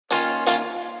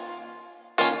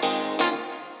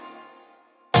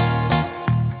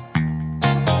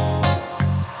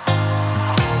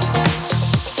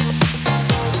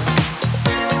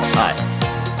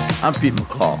I'm Pete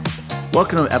McCall.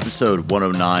 Welcome to episode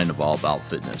 109 of All About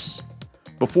Fitness.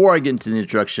 Before I get into the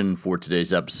introduction for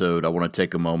today's episode, I want to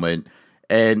take a moment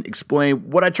and explain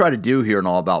what I try to do here in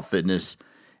All About Fitness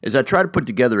is I try to put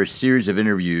together a series of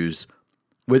interviews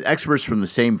with experts from the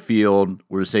same field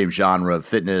or the same genre of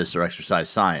fitness or exercise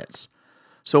science.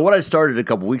 So what I started a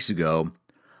couple weeks ago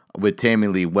with Tammy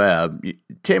Lee Webb.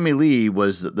 Tammy Lee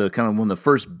was the kind of one of the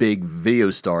first big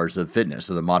video stars of fitness,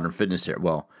 of the modern fitness era.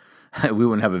 Well, we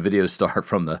wouldn't have a video star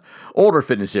from the older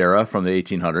fitness era from the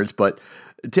 1800s, but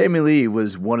Tammy Lee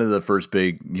was one of the first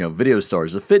big, video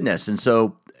stars of fitness. And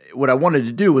so what I wanted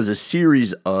to do was a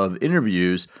series of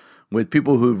interviews with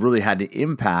people who've really had an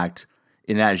impact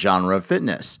in that genre of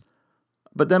fitness.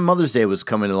 But then Mother's Day was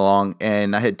coming along,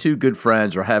 and I had two good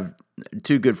friends in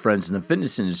the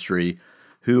fitness industry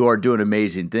who are doing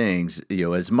amazing things,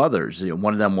 as mothers.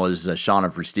 One of them was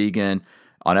Shauna Verstegen.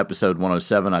 On episode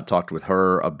 107, I talked with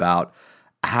her about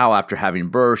how after having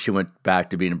birth, she went back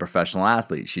to being a professional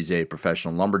athlete. She's a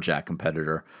professional lumberjack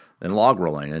competitor in log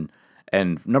rolling.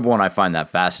 And number one, I find that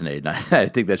fascinating. I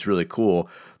think that's really cool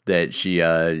that she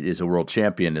is a world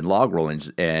champion in log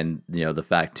rollings. And, the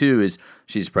fact, too, is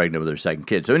she's pregnant with her second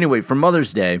kid. So anyway, for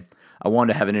Mother's Day, I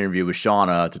wanted to have an interview with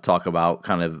Shauna to talk about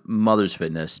kind of mother's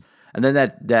fitness. And then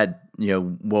that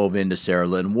wove into Sarah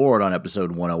Lynn Ward on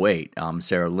episode 108.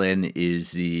 Sarah Lynn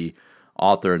is the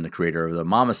author and the creator of the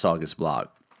Mama Sagas blog.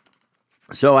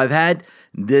 So I've had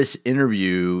this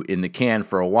interview in the can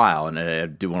for a while, and I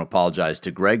do want to apologize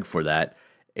to Gregg for that.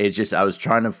 It's just I was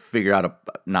trying to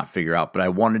but I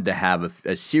wanted to have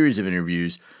a series of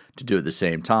interviews to do at the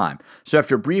same time. So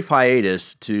after a brief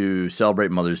hiatus to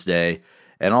celebrate Mother's Day,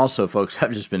 and also, folks,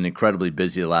 I've just been incredibly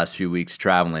busy the last few weeks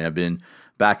traveling. I've been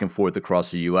back and forth across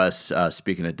the U.S.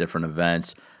 Speaking at different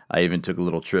events. I even took a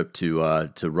little trip to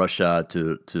Russia,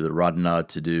 to the Rodna,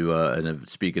 to do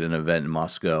speak at an event in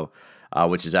Moscow,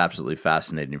 which is absolutely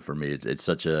fascinating for me. It's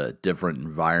such a different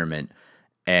environment.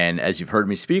 And as you've heard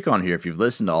me speak on here, if you've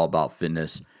listened to All About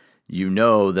Fitness, you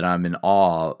know that I'm in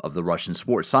awe of the Russian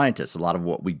sports scientists. A lot of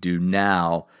what we do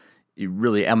now, it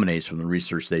really emanates from the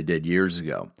research they did years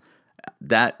ago.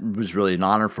 That was really an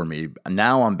honor for me.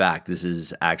 Now I'm back. This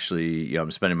is actually,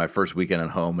 I'm spending my first weekend at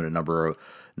home in a number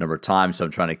of times, so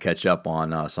I'm trying to catch up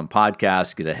on some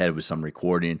podcasts, get ahead with some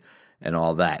recording, and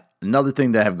all that. Another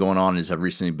thing that I have going on is I've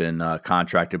recently been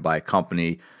contracted by a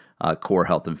company, Core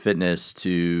Health and Fitness,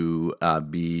 to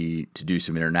do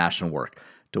some international work,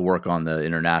 to work on the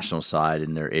international side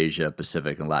in their Asia,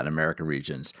 Pacific, and Latin America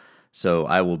regions. So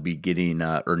I will be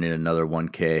earning another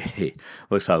 1K.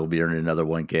 Looks like I'll be earning another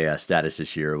 1K status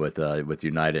this year with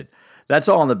United. That's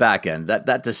all on the back end.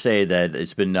 That to say that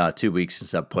it's been 2 weeks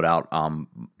since I've put out put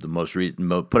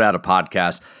out a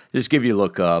podcast. Just give you a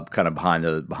look kind of behind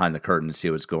the curtain and see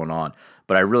what's going on.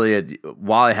 But I really,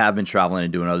 while I have been traveling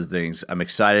and doing other things, I'm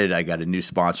excited. I got a new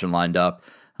sponsor lined up.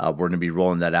 We're going to be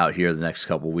rolling that out here the next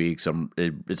couple of weeks.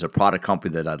 It's a product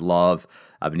company that I love.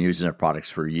 I've been using their products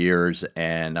for years,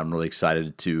 and I'm really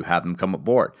excited to have them come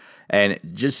aboard. And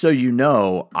just so you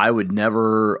know, I would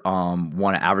never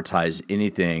want to advertise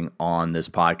anything on this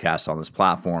podcast, on this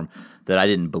platform, that I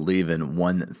didn't believe in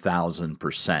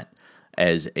 1,000%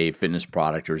 as a fitness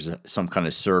product or as some kind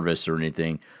of service or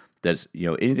anything. That's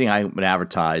anything I would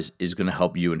advertise is going to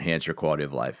help you enhance your quality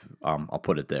of life. I'll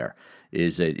put it there.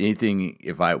 Is that anything?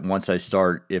 If I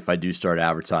do start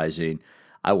advertising,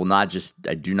 I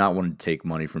do not want to take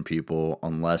money from people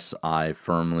unless I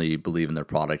firmly believe in their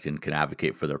product and can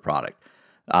advocate for their product.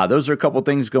 Those are a couple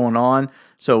things going on.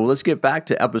 So let's get back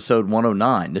to episode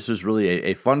 109. This was really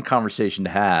a fun conversation to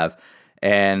have.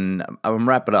 And I'm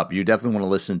wrap it up. You definitely want to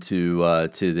listen to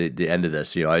the end of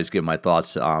this. I always give my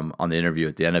thoughts on the interview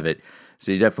at the end of it.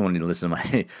 So you definitely need to listen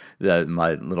to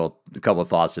my little couple of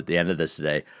thoughts at the end of this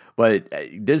today. But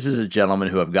this is a gentleman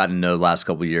who I've gotten to know the last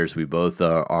couple of years. We both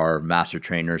are master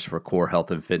trainers for Core Health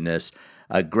and Fitness.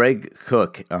 Gregg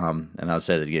Cook, and I'll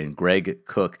say it again, Gregg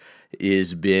Cook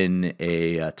has been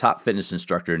a top fitness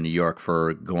instructor in New York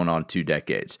for going on 2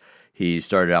 decades. He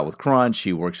started out with Crunch.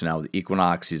 He works now with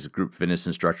Equinox. He's a group fitness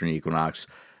instructor in Equinox.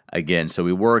 Again, so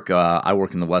we work. I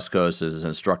work in the West Coast as an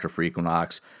instructor for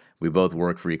Equinox. We both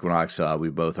work for Equinox. We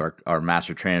both are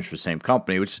master trainers for the same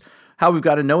company, which is how we've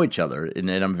got to know each other. And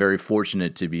I'm very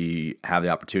fortunate to have the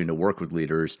opportunity to work with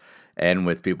leaders and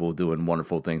with people doing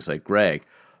wonderful things like Gregg.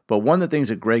 But one of the things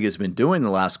that Gregg has been doing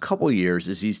the last couple of years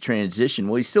is he's transitioned.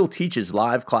 Well, he still teaches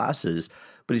live classes,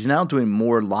 but he's now doing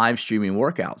more live streaming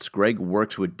workouts. Gregg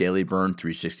works with Daily Burn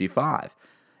 365.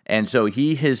 And so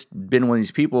he has been one of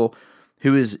these people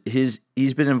who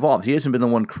he's been involved. He hasn't been the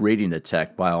one creating the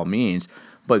tech by all means,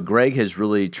 but Gregg has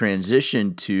really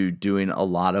transitioned to doing a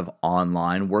lot of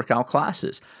online workout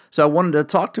classes. So I wanted to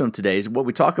talk to him today. What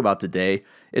we talk about today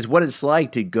is what it's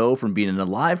like to go from being in a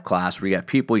live class where you got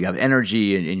people, you have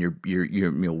energy, and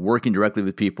you're working directly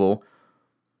with people,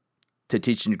 to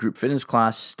teaching a group fitness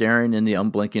class staring in the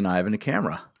unblinking eye of a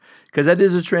camera. Because that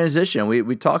is a transition.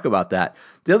 We talk about that.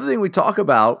 The other thing we talk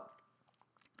about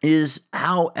is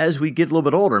how, as we get a little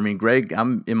bit older, I mean, Gregg,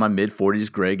 I'm in my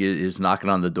mid-40s. Gregg is knocking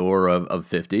on the door of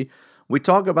 50. We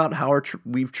talk about how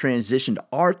we've transitioned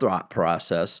our thought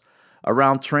process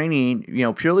around training,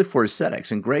 purely for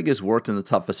aesthetics. And Gregg has worked in the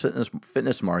toughest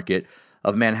fitness market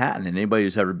of Manhattan. And anybody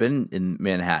who's ever been in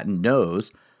Manhattan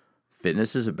knows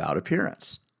fitness is about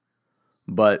appearance.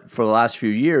 But for the last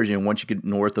few years, once you get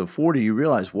north of 40, you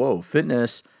realize, whoa,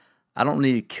 fitness, I don't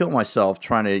need to kill myself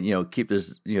trying to, keep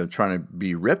this, trying to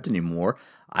be ripped anymore.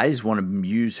 I just want to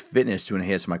use fitness to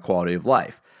enhance my quality of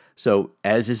life. So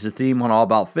as is the theme on All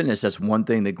About Fitness, that's one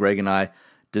thing that Gregg and I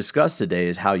discussed today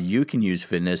is how you can use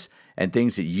fitness and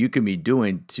things that you can be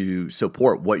doing to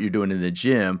support what you're doing in the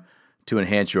gym to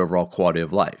enhance your overall quality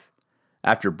of life.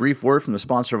 After a brief word from the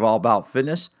sponsor of All About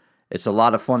Fitness, it's a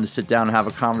lot of fun to sit down and have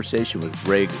a conversation with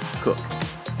Gregg Cook,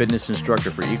 fitness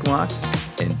instructor for Equinox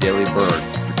and Daily Bird.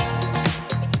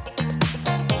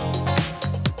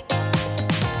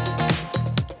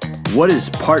 What is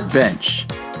part bench,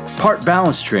 part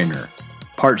balance trainer,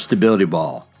 part stability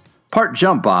ball, part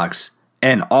jump box,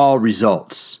 and all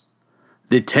results?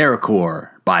 The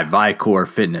TerraCore by Vicor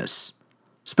Fitness.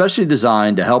 Specially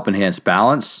designed to help enhance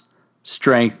balance,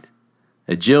 strength,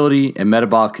 agility, and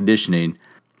metabolic conditioning,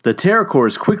 the TerraCore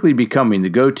is quickly becoming the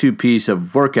go-to piece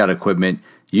of workout equipment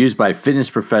used by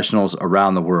fitness professionals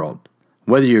around the world.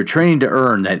 Whether you're training to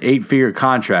earn that 8-figure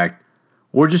contract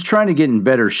or just trying to get in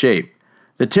better shape,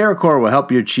 the TerraCore will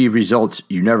help you achieve results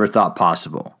you never thought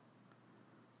possible.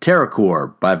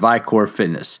 TerraCore by Vicor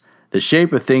Fitness, the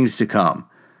shape of things to come.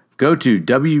 Go to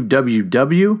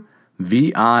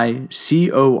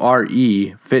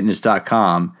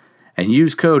www.vicorefitness.com and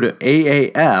use code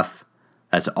AAF,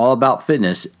 that's All About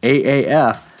Fitness,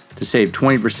 AAF, to save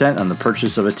 20% on the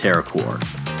purchase of a TerraCore.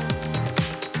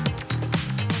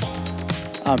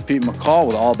 I'm Pete McCall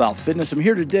with All About Fitness. I'm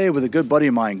here today with a good buddy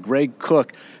of mine, Gregg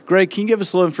Cook. Gregg, can you give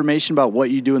us a little information about what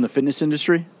you do in the fitness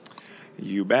industry?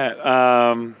 You bet.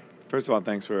 First of all,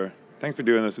 thanks for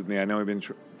doing this with me. I know we've been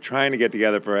trying to get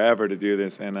together forever to do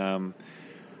this, and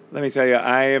let me tell you,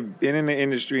 I have been in the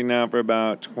industry now for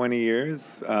about 20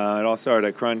 years. It all started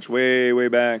at Crunch way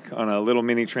back on a little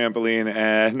mini trampoline,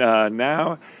 and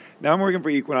now I'm working for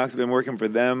Equinox. I've been working for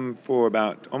them for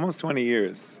about almost 20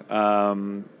 years,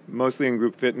 mostly in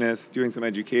group fitness, doing some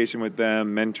education with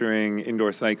them, mentoring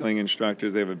indoor cycling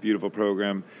instructors. They have a beautiful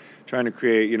program, trying to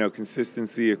create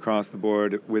consistency across the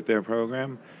board with their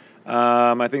program.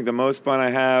 I think the most fun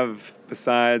I have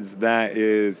besides that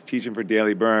is teaching for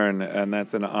Daily Burn, and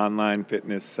that's an online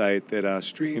fitness site that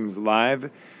streams live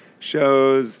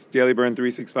shows, Daily Burn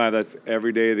 365. That's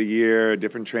every day of the year, a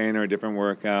different trainer, a different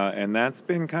workout, and that's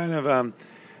been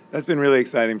that's been really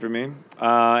exciting for me.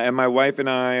 And my wife and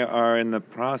I are in the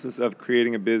process of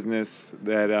creating a business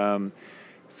that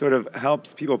sort of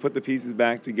helps people put the pieces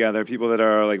back together, people that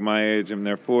are like my age in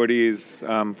their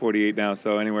 40s, 48 now,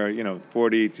 so anywhere,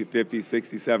 40 to 50,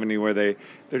 60, 70, where they're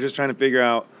just trying to figure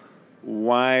out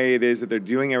why it is that they're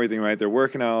doing everything right. They're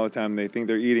working out all the time, they think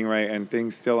they're eating right, and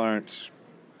things still aren't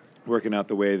working out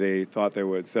the way they thought they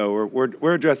would. So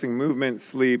we're addressing movement,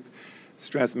 sleep,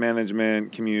 stress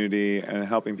management, community, and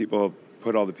helping people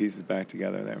put all the pieces back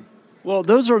together there. Well,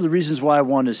 those are the reasons why I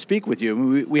wanted to speak with you. I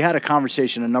mean, we had a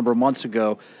conversation a number of months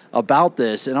ago about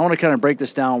this, and I want to kind of break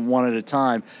this down one at a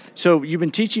time. So you've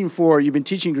been teaching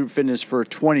group fitness for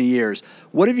 20 years.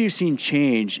 What have you seen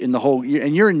change in the whole,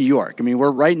 and you're in New York. I mean,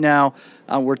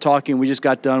 we're talking, we just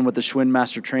got done with the Schwinn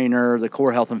Master Trainer, the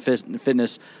Core Health and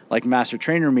Fitness Master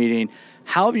Trainer meeting.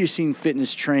 How have you seen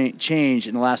fitness change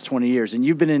in the last 20 years? And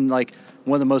you've been in one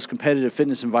of the most competitive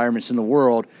fitness environments in the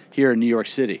world here in New York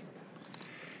City.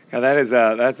 Now that's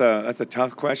a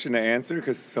tough question to answer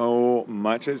because so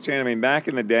much has changed. I mean, back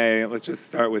in the day, let's just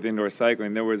start with indoor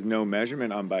cycling. There was no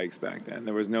measurement on bikes back then.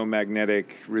 There was no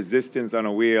magnetic resistance on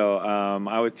a wheel.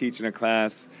 I was teaching a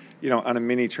class, on a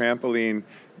mini trampoline,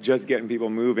 just getting people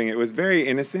moving. It was very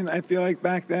innocent, I feel like,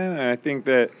 back then. And I think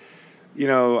that,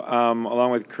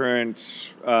 along with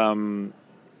current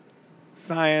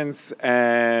science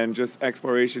and just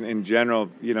exploration in general,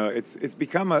 it's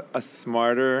become a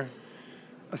smarter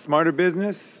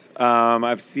business.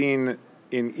 I've seen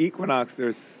in Equinox,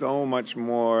 there's so much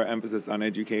more emphasis on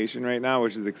education right now,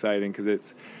 which is exciting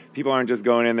because people aren't just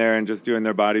going in there and just doing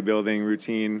their bodybuilding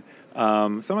routine.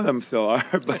 Some of them still are,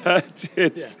 but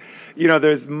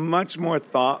there's much more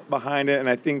thought behind it. And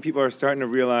I think people are starting to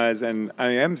realize, and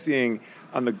I am seeing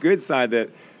on the good side that,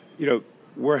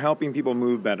 we're helping people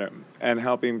move better and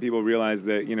helping people realize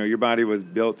that, your body was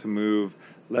built to move.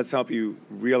 Let's help you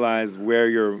realize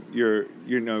where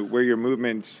where your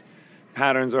movement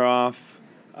patterns are off.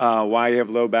 Why you have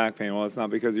low back pain. Well, it's not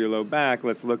because you're low back.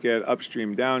 Let's look at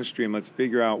upstream, downstream. Let's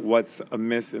figure out what's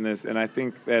amiss in this. And I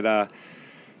think that,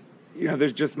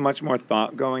 there's just much more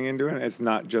thought going into it. It's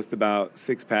not just about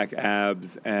six-pack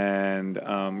abs and,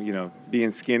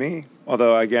 being skinny.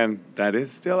 Although, again, that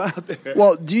is still out there.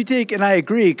 Well, do you think, and I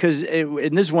agree, because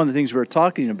and this is one of the things we were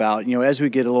talking about, as we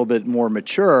get a little bit more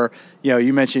mature,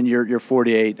 you mentioned you're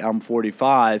 48, I'm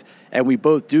 45, and we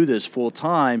both do this full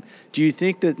time. Do you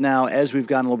think that now, as we've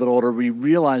gotten a little bit older, we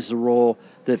realize the role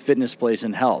that fitness plays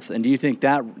in health? And do you think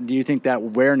that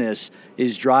awareness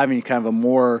is driving kind of a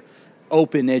more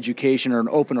open education or an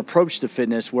open approach to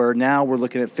fitness, where now we're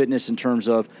looking at fitness in terms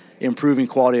of improving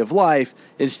quality of life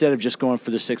instead of just going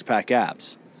for the six-pack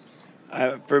abs?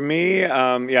 For me,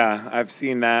 I've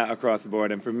seen that across the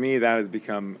board. And for me, that has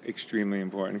become extremely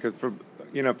important because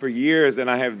for years, and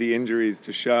I have the injuries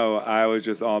to show, I was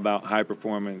just all about high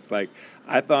performance. Like,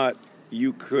 I thought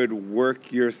you could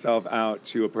work yourself out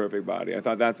to a perfect body. I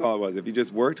thought that's all it was. If you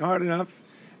just worked hard enough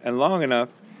and long enough,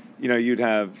 you'd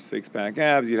have six-pack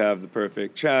abs, you'd have the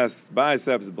perfect chest,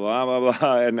 biceps, blah, blah,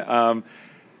 blah. And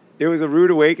it was a rude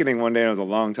awakening one day, and it was a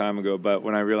long time ago, but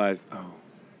when I realized,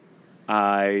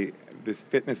 this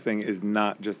fitness thing is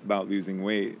not just about losing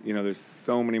weight. There's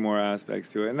so many more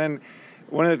aspects to it. And then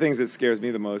one of the things that scares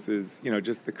me the most is,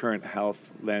 just the current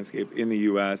health landscape in the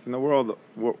U.S. and the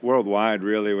worldwide,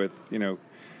 really, with,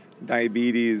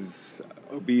 diabetes,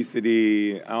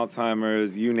 obesity,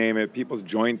 Alzheimer's, you name it, people's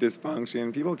joint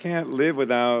dysfunction. People can't live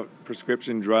without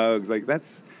prescription drugs. Like,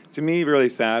 that's, to me, really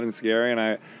sad and scary. And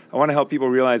I want to help people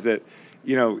realize that,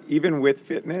 even with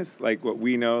fitness, like what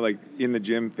we know, like in the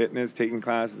gym fitness, taking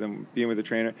classes and being with a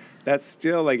trainer, that's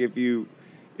still like, if you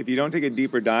don't take a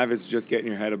deeper dive, it's just getting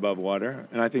your head above water.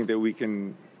 And I think that we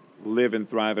can live and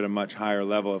thrive at a much higher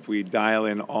level if we dial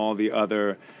in all the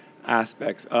other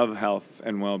aspects of health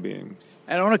and well-being.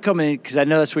 And I want to come in because I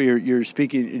know that's what you're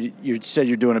speaking. You said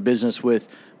you're doing a business with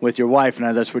your wife,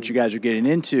 and that's what you guys are getting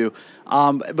into.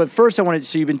 But first,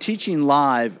 so you've been teaching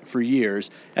live for years,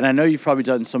 and I know you've probably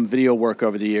done some video work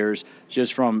over the years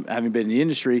just from having been in the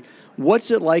industry.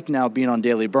 What's it like now being on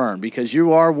Daily Burn? Because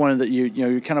you are one of the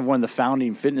you're kind of one of the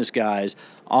founding fitness guys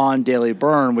on Daily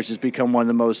Burn, which has become one of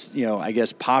the most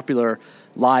popular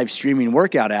live streaming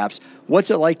workout apps.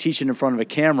 What's it like teaching in front of a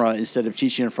camera instead of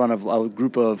teaching in front of a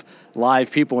group of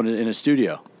live people in a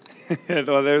studio?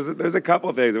 Well, there's a couple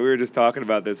of things. We were just talking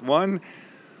about this. One,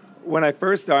 when I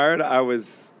first started, I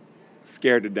was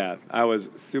scared to death. I was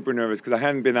super nervous because I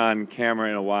hadn't been on camera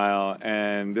in a while,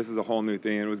 and this is a whole new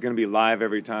thing. And it was going to be live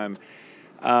every time.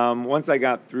 Once I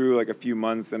got through like a few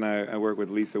months, and I work with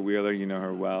Lisa Wheeler, you know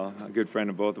her well, a good friend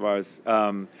of both of ours.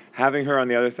 Having her on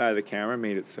the other side of the camera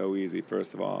made it so easy,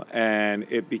 first of all. And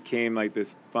it became like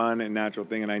this fun and natural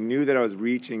thing. And I knew that I was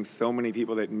reaching so many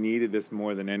people that needed this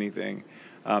more than anything.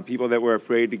 People that were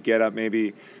afraid to get up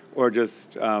maybe, or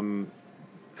just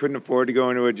couldn't afford to go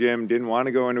into a gym, didn't want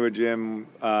to go into a gym,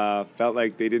 felt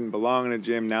like they didn't belong in a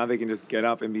gym. Now they can just get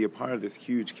up and be a part of this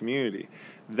huge community.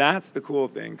 That's the cool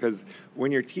thing, because when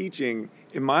you're teaching,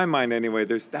 in my mind anyway,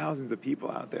 there's thousands of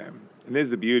people out there. And this is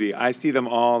the beauty. I see them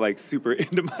all like super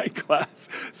into my class.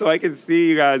 So I can see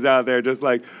you guys out there just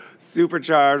like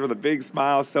supercharged with a big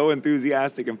smile, so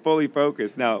enthusiastic and fully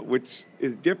focused. Now, which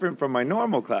is different from my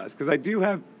normal class, because I do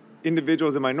have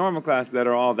individuals in my normal class that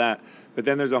are all that. But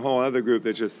then there's a whole other group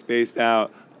that's just spaced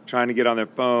out, trying to get on their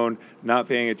phone, not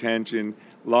paying attention,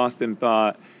 lost in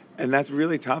thought. And that's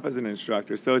really tough as an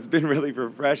instructor. So it's been really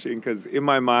refreshing because in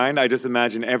my mind, I just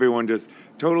imagine everyone just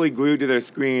totally glued to their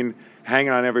screen,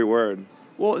 hanging on every word.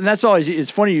 Well, and that's always,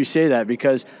 it's funny you say that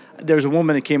because there's a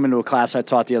woman that came into a class I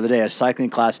taught the other day, a cycling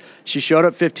class. She showed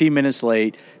up 15 minutes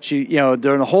late. She,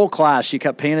 during the whole class, she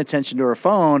kept paying attention to her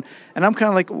phone. And I'm kind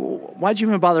of like, why'd you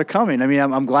even bother coming? I mean,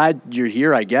 I'm glad you're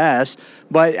here, I guess.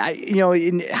 But, how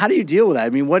do you deal with that? I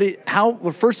mean,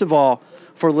 well, first of all,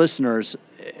 for listeners,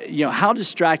 how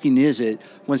distracting is it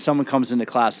when someone comes into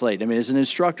class late? I mean, as an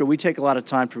instructor, we take a lot of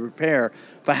time to prepare,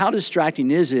 but how distracting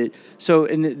is it? So,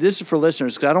 and this is for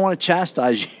listeners, because I don't want to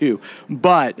chastise you,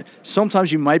 but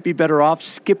sometimes you might be better off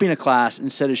skipping a class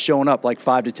instead of showing up like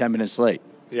 5 to 10 minutes late.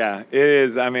 Yeah, it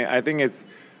is. I mean, I think it's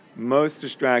most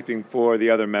distracting for the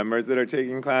other members that are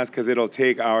taking class, because it'll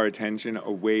take our attention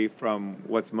away from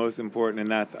what's most important, and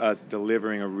that's us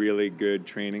delivering a really good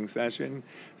training session.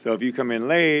 So if you come in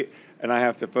late and I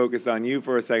have to focus on you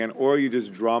for a second, or you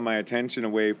just draw my attention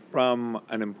away from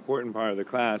an important part of the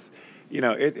class,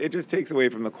 it just takes away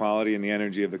from the quality and the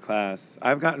energy of the class.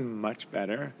 I've gotten much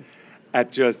better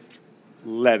at just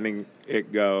letting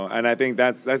it go, and I think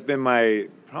that's been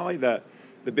probably the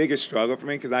biggest struggle for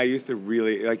me, because I used to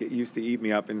really, it used to eat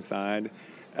me up inside.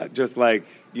 Just like,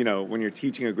 when you're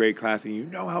teaching a great class and you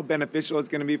know how beneficial it's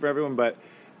going to be for everyone, but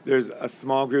there's a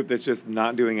small group that's just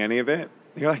not doing any of it.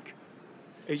 You're like,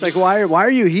 it's like, why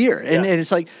are you here? And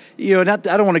it's like, I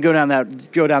don't want to go down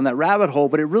that rabbit hole,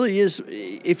 but it really is.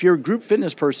 If you're a group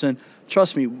fitness person,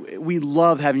 trust me, we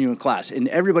love having you in class, and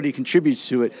everybody contributes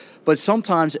to it. But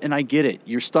sometimes, and I get it,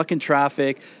 you're stuck in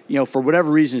traffic, for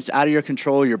whatever reason, it's out of your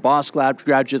control. Your boss grabbed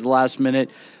you at the last minute.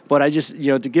 But I just,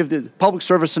 to give the public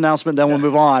service announcement, then we'll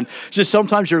move on. Just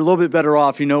sometimes you're a little bit better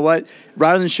off. You know what?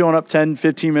 Rather than showing up 10,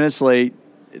 15 minutes late,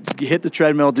 you hit the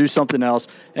treadmill, do something else,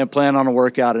 and plan on a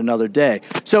workout another day.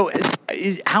 So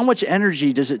how much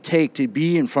energy does it take to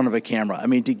be in front of a camera? I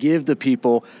mean, to give the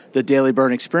people the Daily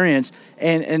Burn experience,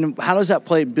 and how does that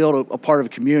build a part of a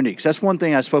community? Because that's one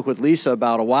thing I spoke with Lisa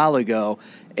about a while ago,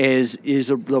 is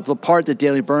the part that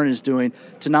Daily Burn is doing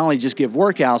to not only just give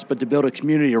workouts, but to build a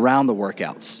community around the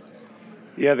workouts.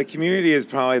 Yeah, the community is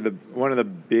probably one of the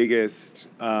biggest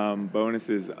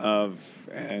bonuses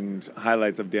and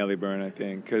highlights of Daily Burn, I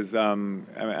think, because I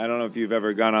don't know if you've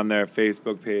ever gone on their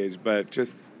Facebook page, but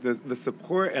just the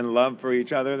support and love for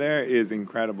each other there is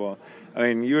incredible. I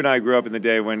mean, you and I grew up in the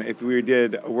day when if we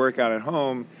did a workout at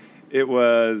home, it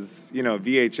was,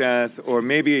 VHS or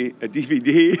maybe a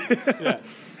DVD. Yeah.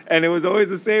 And it was always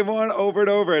the same one over and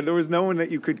over. And there was no one that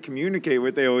you could communicate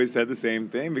with. They always said the same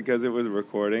thing because it was a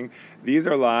recording. These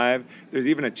are live. There's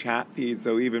even a chat feed.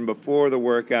 So even before the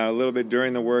workout, a little bit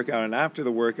during the workout, and after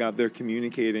the workout, they're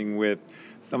communicating with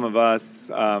some of us.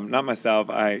 Not myself.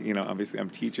 Obviously I'm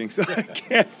teaching, so I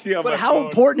can't deal. But how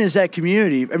important is that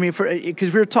community? I mean,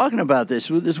 because we were talking about this.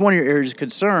 This is one of your areas of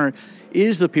concern.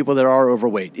 Is the people that are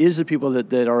overweight? Is the people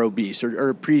that are obese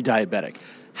or pre-diabetic?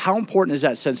 How important is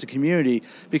that sense of community?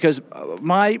 Because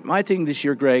my thing this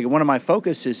year, Greg, and one of my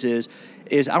focuses is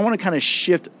I want to kind of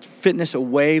shift fitness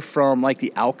away from like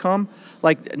the outcome,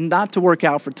 like not to work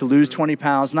out to lose 20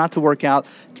 pounds, not to work out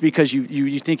because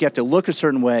you think you have to look a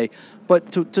certain way, but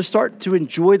to start to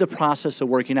enjoy the process of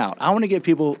working out. I want to get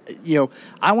people,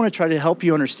 I want to try to help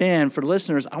you understand, for the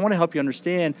listeners, I want to help you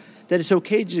understand that it's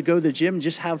okay to go to the gym and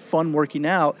just have fun working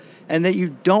out, and that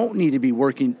you don't need to be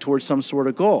working towards some sort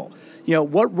of goal.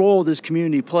 What role does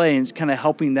community play in kind of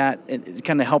helping that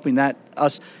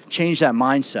us change that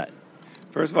mindset?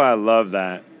 First of all, I love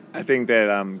that. I think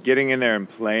that getting in there and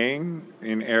playing,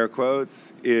 in air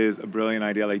quotes, is a brilliant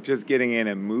idea. Like just getting in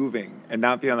and moving and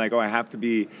not feeling like, I have to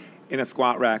be in a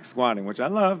squat rack squatting, which I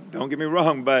love, don't get me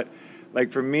wrong. But like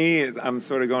for me, I'm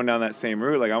sort of going down that same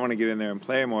route. Like I want to get in there and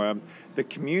play more. The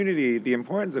community, the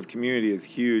importance of community is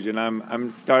huge. And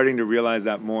I'm starting to realize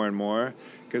that more and more.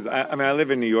 Because I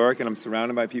live in New York and I'm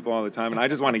surrounded by people all the time, and I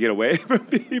just want to get away from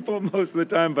people most of the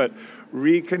time. But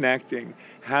reconnecting,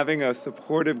 having a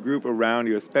supportive group around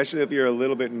you, especially if you're a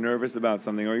little bit nervous about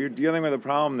something or you're dealing with a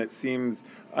problem that seems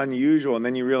unusual, and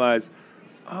then you realize,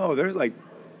 there's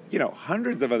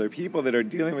hundreds of other people that are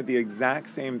dealing with the exact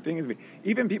same thing as me.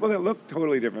 Even people that look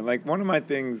totally different. Like one of my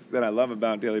things that I love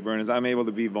about Daily Burn is I'm able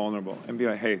to be vulnerable and be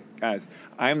like, hey, guys,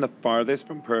 I am the farthest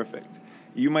from perfect.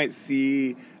 You might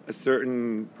see a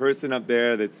certain person up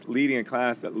there that's leading a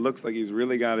class that looks like he's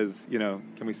really got his, can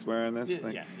we swear on this?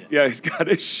 Yeah, he's got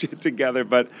his shit together.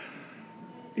 But,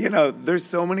 there's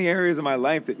so many areas of my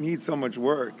life that need so much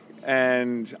work.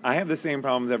 And I have the same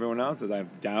problems everyone else does. I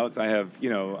have doubts. I have,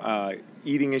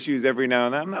 eating issues every now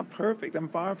and then. I'm not perfect. I'm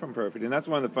far from perfect. And that's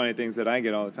one of the funny things that I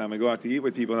get all the time. I go out to eat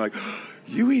with people and they're like,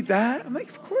 you eat that? I'm like,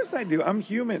 of course I do. I'm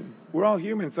human. We're all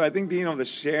human. So I think being able to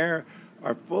share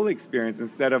our full experience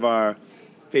instead of our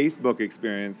Facebook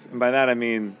experience. And by that, I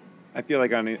mean, I feel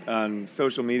like on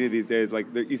social media these days, like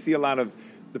you see a lot of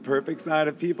the perfect side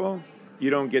of people.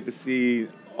 You don't get to see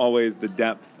always the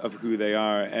depth of who they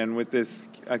are. And with this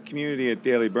community at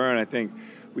Daily Burn, I think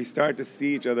we start to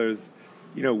see each other's,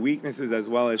 weaknesses as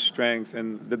well as strengths.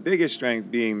 And the biggest strength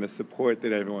being the support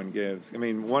that everyone gives. I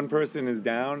mean, one person is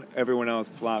down, everyone else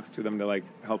flocks to them to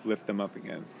help lift them up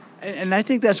again. And I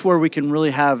think that's where we can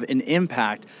really have an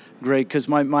impact, Greg, because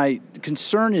my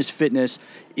concern is fitness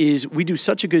is we do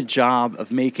such a good job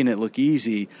of making it look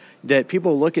easy that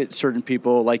people look at certain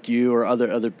people like you or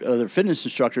other fitness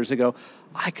instructors that go,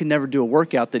 I could never do a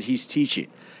workout that he's teaching,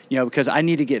 because I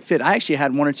need to get fit. I actually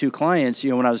had one or two clients,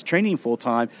 when I was training full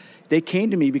time, they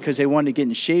came to me because they wanted to get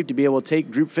in shape to be able to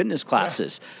take group fitness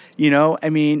classes.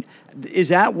 Is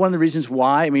that one of the reasons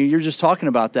why? You're just talking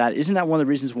about that. Isn't that one of the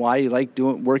reasons why you like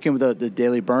working with the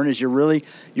Daily Burn? Is you're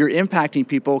impacting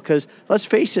people? Because let's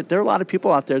face it, there are a lot of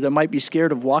people out there that might be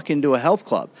scared of walking into a health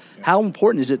club. Yeah. How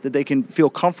important is it that they can feel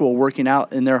comfortable working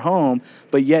out in their home,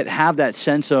 but yet have that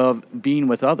sense of being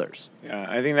with others? Yeah,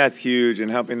 I think that's huge,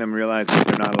 and helping them realize that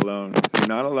they're not alone. They're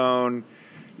not alone.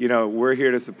 We're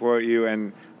here to support you,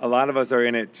 and a lot of us are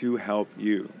in it to help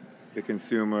you, the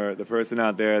consumer, the person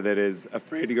out there that is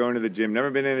afraid to go into the gym, never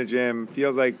been in a gym,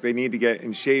 feels like they need to get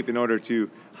in shape in order to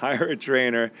hire a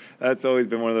trainer. That's always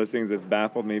been one of those things that's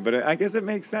baffled me. But I guess it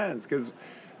makes sense because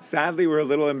sadly we're a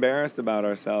little embarrassed about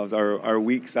ourselves, our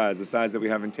weak sides, the sides that we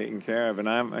haven't taken care of. And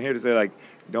I'm here to say,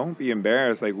 don't be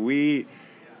embarrassed.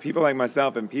 People like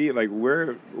myself and Pete,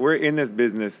 we're in this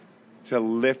business to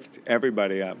lift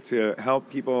everybody up, to help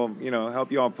people,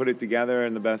 help you all put it together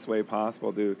in the best way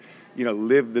possible to,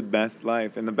 live the best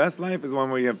life. And the best life is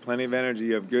one where you have plenty of energy,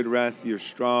 you have good rest, you're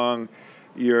strong,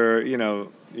 your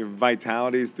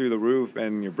vitality is through the roof,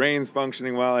 and your brain's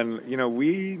functioning well. And,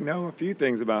 we know a few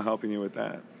things about helping you with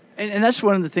that. And that's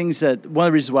one of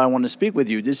the reasons why I wanted to speak with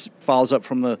you. This follows up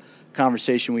from the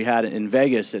conversation we had in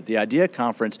Vegas at the IDEA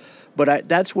conference. But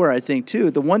that's where I think,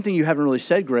 too, the one thing you haven't really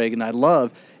said, Greg, and I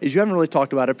love, is you haven't really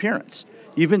talked about appearance.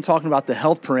 You've been talking about the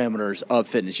health parameters of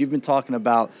fitness. You've been talking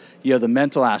about, the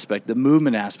mental aspect, the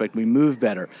movement aspect. We move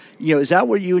better. Is that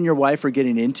what you and your wife are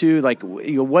getting into?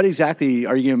 What exactly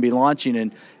are you going to be launching,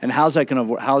 and how are you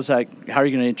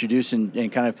going to introduce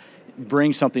and kind of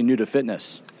bring something new to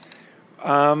fitness?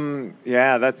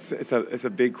 It's a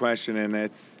big question, and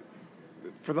it's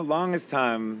for the longest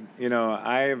time.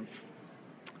 I've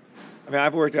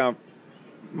worked out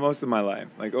most of my life,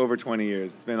 over 20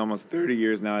 years. It's been almost 30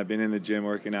 years now. I've been in the gym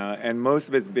working out, and most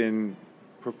of it's been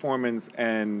performance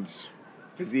and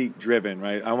physique driven,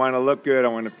 right? I want to look good, I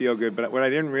want to feel good, but what I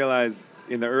didn't realize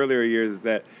in the earlier years is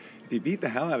that if you beat the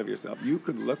hell out of yourself, you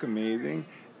could look amazing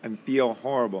and feel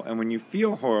horrible. And when you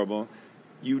feel horrible,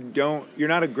 you're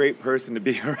not a great person to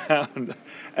be around.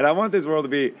 And I want this world to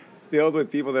be filled with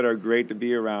people that are great to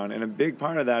be around. And a big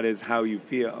part of that is how you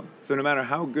feel. So no matter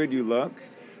how good you look,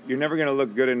 you're never going to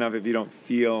look good enough if you don't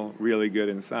feel really good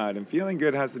inside. And feeling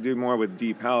good has to do more with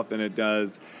deep health than it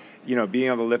does, being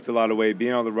able to lift a lot of weight,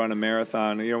 being able to run a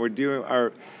marathon.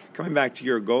 Coming back to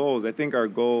your goals, I think our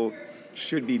goal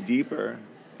should be deeper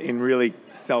in really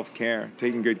self-care,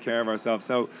 taking good care of ourselves.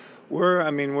 So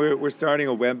we're starting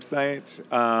a website.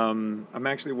 I'm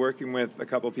actually working with a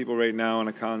couple people right now on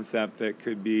a concept that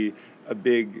could be a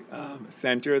big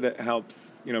center that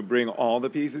helps, bring all the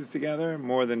pieces together,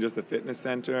 more than just a fitness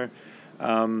center.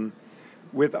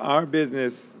 With our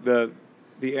business, the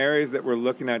areas that we're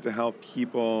looking at to help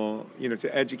people,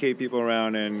 to educate people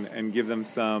around and give them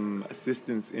some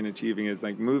assistance in achieving is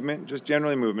movement, just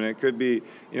generally movement. It could be,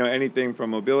 anything from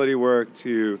mobility work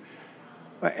to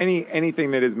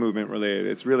anything that is movement related.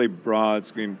 It's really broad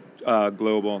screen,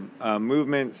 global.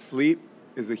 Movement, sleep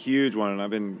is a huge one, and I've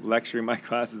been lecturing my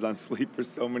classes on sleep for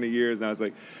so many years now. It's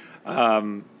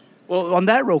well, on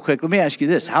that real quick, let me ask you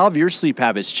this. How have your sleep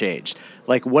habits changed?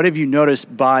 What have you noticed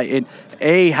how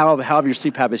have your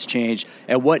sleep habits changed,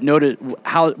 and what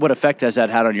effect has that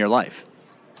had on your life?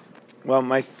 Well,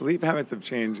 my sleep habits have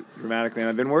changed dramatically, and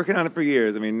I've been working on it for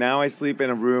years. Now I sleep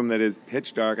in a room that is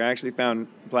pitch dark. I actually found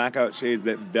blackout shades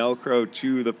that Velcro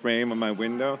to the frame of my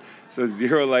window, so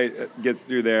zero light gets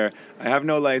through there. I have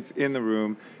no lights in the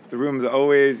room. The room's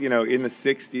always, in the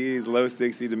 60s, low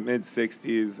 60s to mid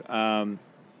 60s.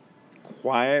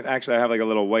 Quiet. Actually, I have a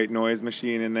little white noise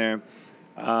machine in there.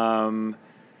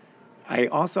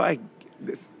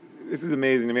 This is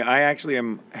amazing to me. I actually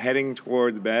am heading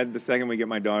towards bed the second we get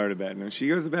my daughter to bed. And she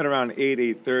goes to bed around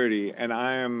 8:30, and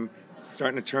I am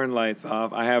starting to turn lights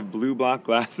off. I have blue block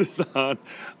glasses on.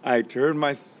 I turn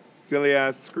my silly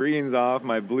ass screens off,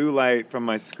 my blue light from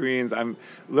my screens. I'm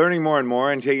learning more and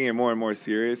more and taking it more and more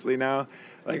seriously now.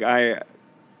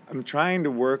 I'm trying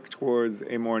to work towards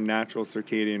a more natural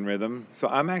circadian rhythm. So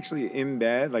I'm actually in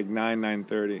bed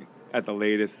 9:30 at the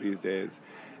latest these days.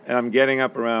 And I'm getting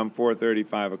up around 4:30,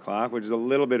 5 o'clock, which is a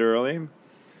little bit early.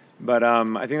 But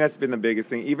I think that's been the biggest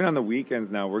thing. Even on the weekends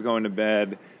now, we're going to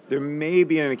bed. There may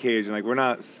be an occasion, we're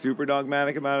not super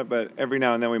dogmatic about it, but every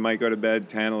now and then we might go to bed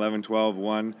 10, 11, 12,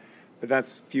 1. but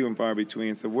that's few and far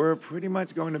between. So we're pretty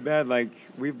much going to bed like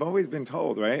we've always been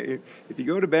told, right? If you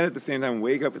go to bed at the same time,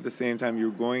 wake up at the same time,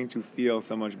 you're going to feel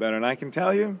so much better. And I can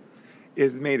tell you,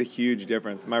 it's made a huge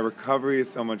difference. My recovery is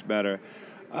so much better.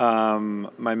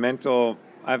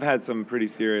 I've had some pretty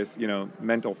serious,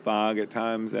 mental fog at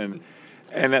times, and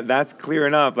that's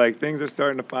clearing up. Like, things are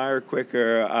starting to fire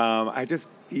quicker. I just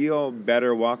feel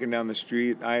better walking down the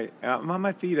street. I'm on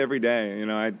my feet every day.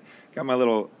 I got my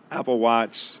little Apple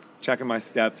Watch checking my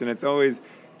steps, and it's always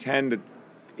 10 to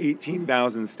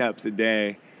 18,000 steps a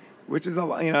day, which is a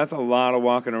lot. That's a lot of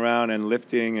walking around and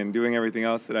lifting and doing everything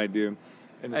else that I do.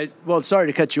 Well, sorry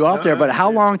to cut you off there, but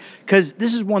how long? Because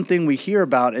this is one thing we hear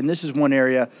about, and this is one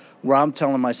area where I'm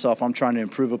telling myself I'm trying to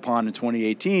improve upon in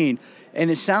 2018, and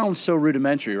it sounds so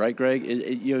rudimentary, right,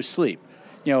 Greg? Sleep.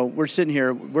 We're sitting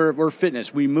here, we're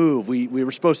fitness, we move, we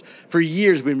were supposed, for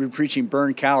years we've been preaching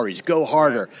burn calories, go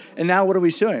harder, and now what are we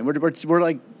doing? We're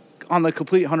like on the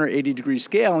complete 180-degree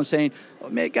scale and saying, oh,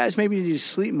 man, guys, maybe you need to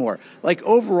sleep more. Like,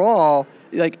 overall,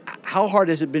 like, how hard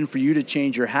has it been for you to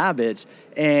change your habits?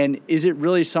 And is it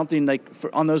really something like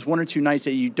on those one or two nights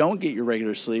that you don't get your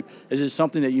regular sleep, is it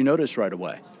something that you notice right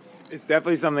away? It's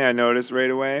definitely something I noticed right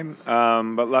away.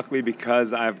 But luckily,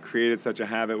 because I've created such a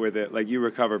habit with it, like, you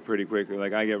recover pretty quickly.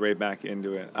 Like, I get right back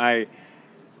into it.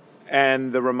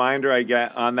 And the reminder I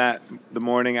get on that the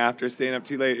morning after staying up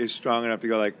too late is strong enough to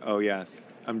go like, oh yes,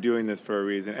 I'm doing this for a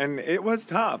reason. And it was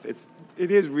tough.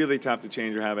 It is really tough to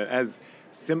change your habit. As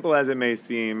simple as it may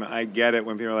seem, I get it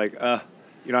when people are like, I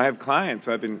have clients,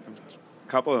 so a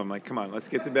couple of them like, come on, let's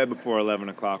get to bed before 11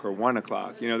 o'clock or 1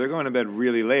 o'clock. They're going to bed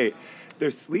really late.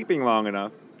 They're sleeping long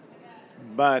enough,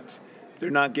 but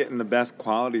they're not getting the best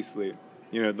quality sleep.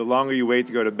 The longer you wait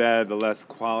to go to bed, the less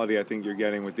quality I think you're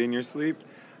getting within your sleep.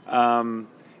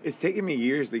 It's taken me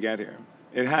years to get here.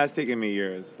 It has taken me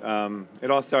years.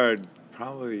 It all started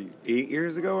probably 8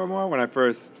 years ago or more when I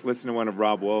first listened to one of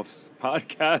Rob Wolf's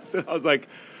podcasts. And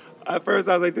at first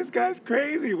I was like, this guy's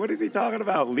crazy. What is he talking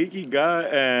about? Leaky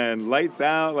gut and lights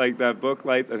out, like that book,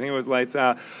 I think it was Lights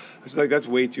Out. I was like, that's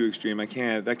way too extreme.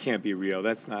 That can't be real.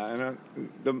 That's not.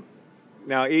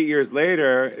 Now 8 years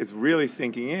later, it's really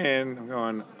sinking in. I'm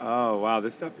going, oh, wow,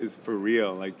 this stuff is for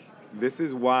real. Like, this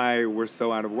is why we're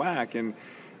so out of whack. And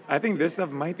I think this stuff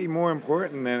might be more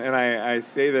important than, and I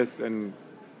say this and,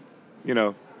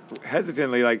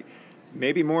 hesitantly, like,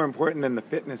 maybe more important than the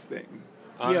fitness thing.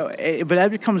 But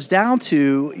that comes down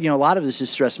to, a lot of this is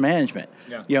stress management.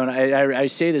 Yeah. And I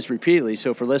say this repeatedly,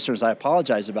 so for listeners, I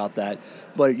apologize about that.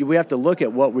 But we have to look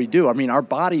at what we do. I mean, our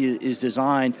body is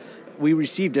designed, we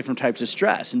receive different types of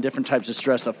stress, and different types of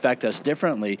stress affect us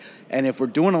differently. And if we're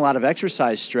doing a lot of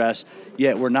exercise stress,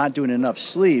 yet we're not doing enough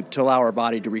sleep to allow our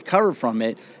body to recover from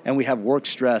it, and we have work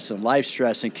stress and life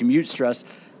stress and commute stress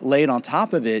laid on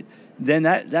top of it, then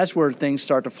that's where things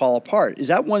start to fall apart. Is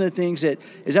that one of the things is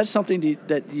that something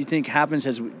that you think happens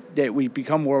that we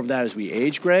become more of that as we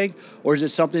age, Greg? Or is it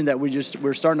something that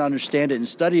we're starting to understand it and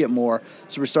study it more,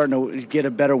 so we're starting to get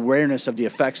a better awareness of the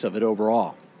effects of it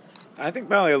overall? I think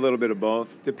probably a little bit of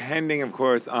both, depending, of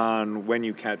course, on when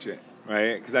you catch it,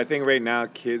 right? Because I think right now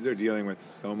kids are dealing with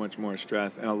so much more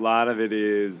stress, and a lot of it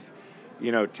is,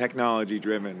 technology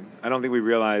driven. I don't think we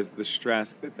realize the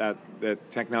stress that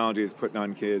technology is putting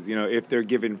on kids. If they're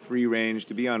given free range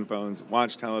to be on phones,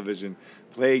 watch television,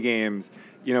 play games,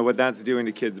 what that's doing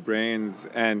to kids' brains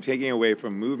and taking away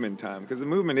from movement time, because the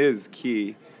movement is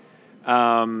key.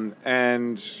 And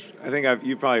I think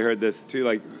you've probably heard this too,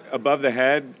 like above the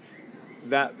head,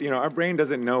 that, our brain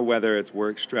doesn't know whether it's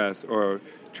work stress or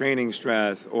training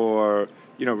stress or,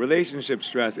 relationship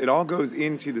stress. It all goes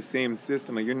into the same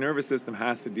system. Like, your nervous system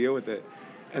has to deal with it.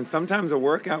 And sometimes a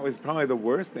workout is probably the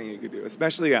worst thing you could do,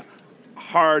 especially a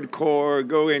hardcore,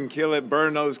 go in, kill it,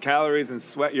 burn those calories and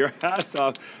sweat your ass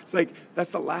off. It's like,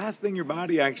 that's the last thing your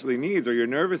body actually needs or your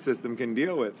nervous system can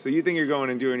deal with. So you think you're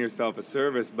going and doing yourself a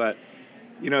service, but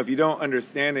if you don't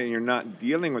understand it and you're not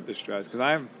dealing with the stress, because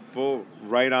I'm full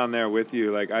right on there with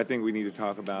you. Like, I think we need to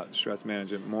talk about stress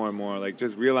management more and more. Like,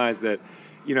 just realize that,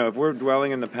 if we're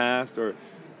dwelling in the past or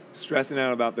stressing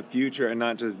out about the future and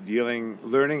not just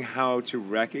learning how to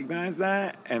recognize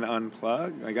that and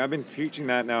unplug. Like, I've been preaching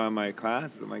that now in my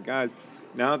classes. I'm like, guys,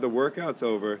 now that the workout's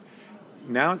over,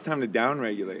 now it's time to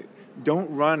downregulate.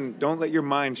 Don't let your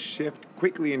mind shift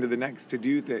quickly into the next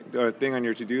to-do thing on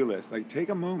your to-do list. Like, take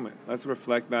a moment. Let's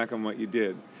reflect back on what you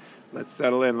did. Let's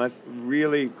settle in. Let's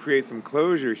really create some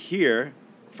closure here.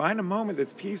 Find a moment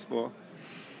that's peaceful.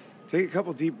 Take a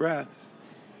couple deep breaths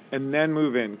and then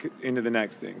move into the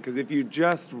next thing. Because if you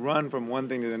just run from one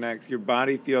thing to the next, your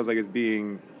body feels like it's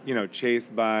being,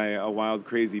 chased by a wild,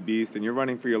 crazy beast, and you're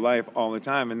running for your life all the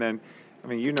time. And then I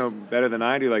mean, you know better than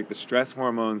I do, like the stress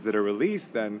hormones that are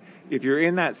released then, if you're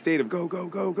in that state of go, go,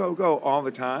 go, go, go all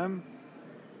the time,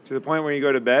 to the point where you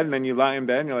go to bed and then you lie in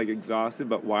bed and you're like exhausted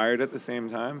but wired at the same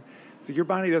time. So your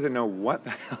body doesn't know what the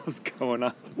hell's going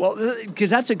on. Well, because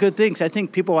that's a good thing. 'Cause I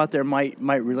think people out there might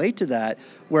relate to that,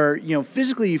 where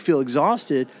physically you feel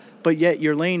exhausted, but yet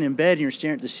you're laying in bed and you're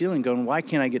staring at the ceiling, going, "Why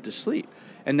can't I get to sleep?"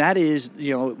 And that is,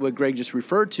 what Gregg just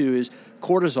referred to is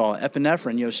cortisol,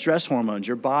 epinephrine, stress hormones.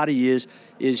 Your body is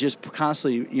just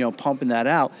constantly, pumping that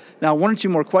out. Now, one or two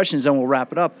more questions, then we'll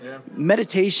wrap it up. Yeah.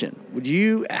 Meditation.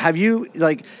 Have you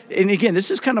and again,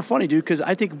 this is kind of funny, dude, because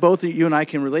I think both you and I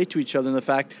can relate to each other in the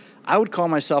fact I would call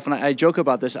myself, and I joke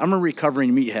about this, I'm a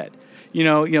recovering meathead.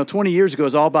 20 years ago, it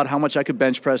was all about how much I could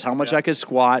bench press, how much I could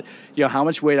squat, how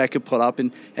much weight I could put up.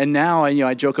 And now,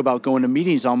 I joke about going to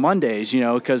meetings on Mondays,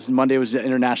 because Monday was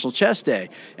International Chest Day.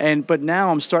 But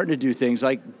now I'm starting to do things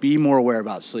like be more aware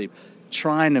about sleep,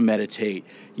 trying to meditate.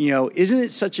 Isn't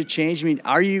it such a change? I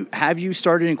mean, have you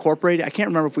started incorporating? I can't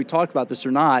remember if we talked about this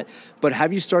or not, but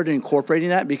have you started incorporating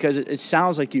that? Because it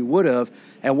sounds like you would have.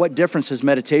 And what difference has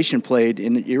meditation played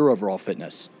in your overall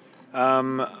fitness?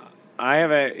 I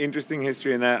have an interesting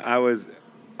history in that I was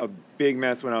a big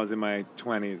mess when I was in my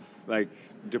 20s, like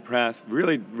depressed,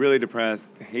 really, really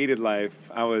depressed, hated life.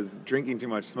 I was drinking too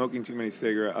much, smoking too many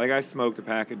cigarettes. Like I smoked a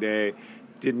pack a day.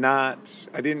 I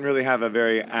didn't really have a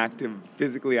very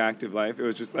physically active life. It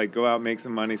was just like go out, make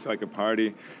some money so I could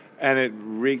party. And it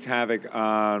wreaked havoc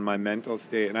on my mental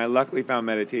state. And I luckily found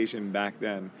meditation back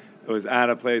then. It was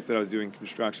at a place that I was doing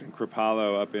construction,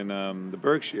 Kripalu, up in the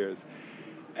Berkshires.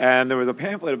 And there was a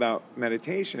pamphlet about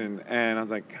meditation, and I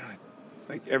was like, God,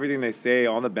 like everything they say,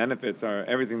 all the benefits are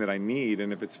everything that I need.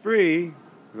 And if it's free,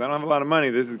 because I don't have a lot of money,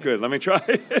 this is good. Let me try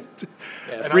it.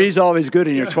 Yeah, free is always good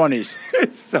in your 20s.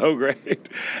 It's so great.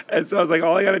 And so I was like,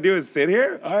 all I got to do is sit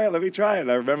here? All right, let me try it.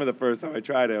 And I remember the first time I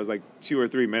tried it, it was like 2 or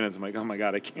 3 minutes. I'm like, oh my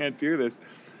God, I can't do this.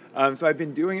 So I've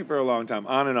been doing it for a long time,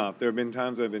 on and off. There have been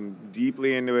times I've been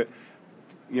deeply into it,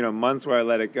 months where I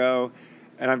let it go.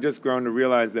 And I've just grown to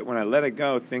realize that when I let it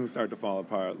go, things start to fall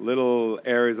apart. Little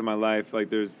areas of my life, like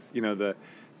there's, that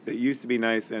used to be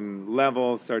nice and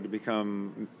level, start to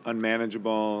become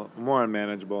more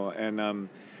unmanageable. And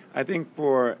I think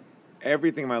for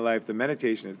everything in my life, the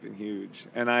meditation has been huge.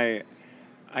 And I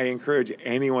encourage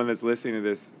anyone that's listening to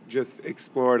this, just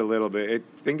explore it a little bit.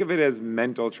 Think of it as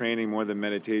mental training more than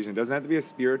meditation. It doesn't have to be a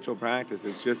spiritual practice.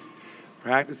 It's just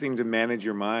practicing to manage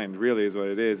your mind, really is what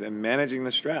it is, and managing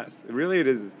the stress. It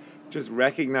is just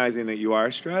recognizing that you are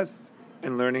stressed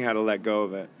and learning how to let go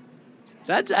of it.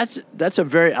 That's a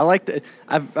very, I like that.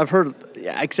 I've heard,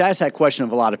 I asked that question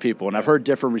of a lot of people, and I've heard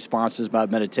different responses about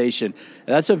meditation.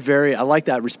 And I like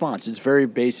that response. It's very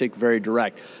basic, very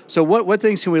direct. So what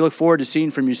things can we look forward to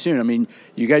seeing from you soon? I mean,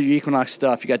 you got your Equinox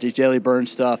stuff, you got your Daily Burn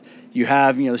stuff, you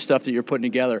have, the stuff that you're putting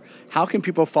together. How can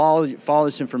people follow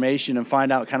this information and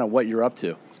find out kind of what you're up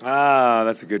to?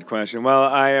 That's a good question. Well,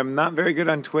 I am not very good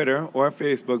on Twitter or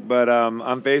Facebook, but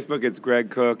on Facebook it's Gregg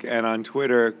Cook, and on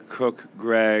Twitter, Cook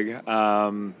Gregg.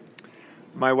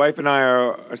 My wife and I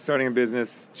are starting a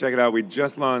business. Check it out. We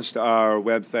just launched our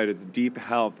website. It's Deep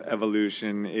Health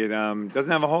Evolution. It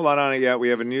doesn't have a whole lot on it yet. We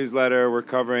have a newsletter. We're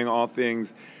covering all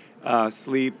things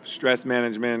sleep, stress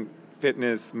management,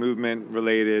 fitness, movement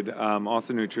related,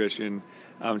 also nutrition.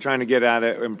 I'm trying to get at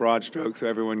it in broad strokes so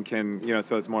everyone can,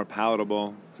 so it's more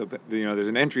palatable. So, there's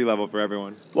an entry level for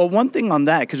everyone. Well, one thing on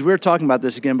that, because we were talking about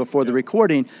this again before the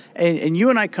recording, and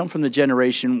you and I come from the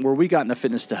generation where we got into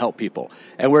fitness to help people.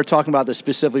 And we're talking about this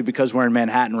specifically because we're in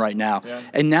Manhattan right now. Yeah.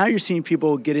 And now you're seeing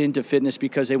people get into fitness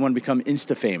because they want to become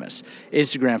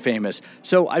Instagram famous.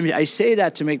 So, I mean, I say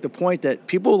that to make the point that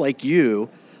people like you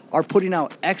are putting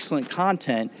out excellent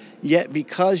content, yet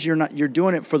because you're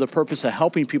doing it for the purpose of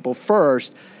helping people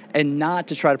first and not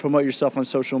to try to promote yourself on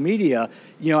social media,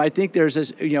 I think there's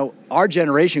this, our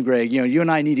generation, Gregg, you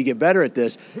and I need to get better at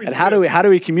this. And how do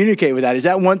we communicate with that? Is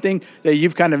that one thing that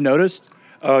you've kind of noticed?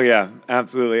 Oh, yeah,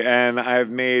 absolutely. And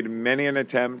I've made many an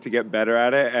attempt to get better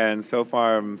at it, and so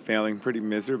far I'm failing pretty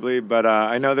miserably. But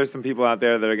I know there's some people out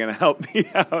there that are going to help me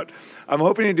out. I'm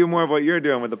hoping to do more of what you're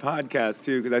doing with the podcast,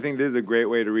 too, because I think this is a great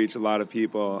way to reach a lot of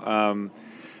people.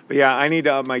 But yeah, I need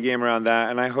to up my game around that,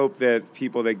 and I hope that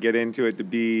people that get into it to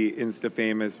be Insta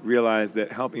famous realize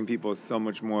that helping people is so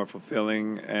much more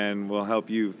fulfilling and will help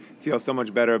you feel so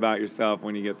much better about yourself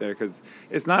when you get there, because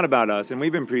it's not about us, and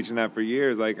we've been preaching that for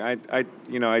years. Like I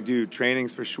do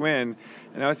trainings for Schwinn,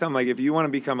 and I always tell them, like, if you want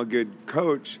to become a good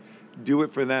coach, do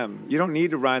it for them. You don't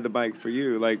need to ride the bike for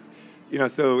you. Like,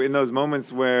 so in those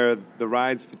moments where the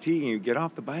ride's fatiguing you, get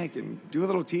off the bike and do a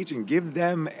little teaching. Give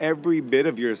them every bit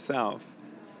of yourself.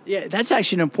 Yeah, that's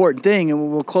actually an important thing,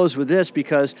 and we'll close with this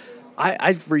because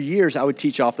I for years I would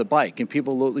teach off the bike, and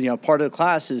people, part of the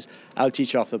classes I would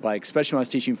teach off the bike, especially when I was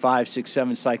teaching 5, 6,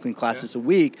 7 cycling classes a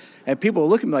week, and people would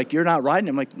look at me like, "You're not riding."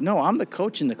 I'm like, "No, I'm the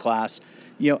coach in the class."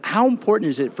 How important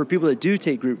is it for people that do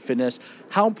take group fitness?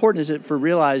 How important is it for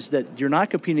realize that you're not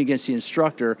competing against the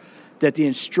instructor, that the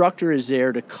instructor is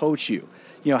there to coach you?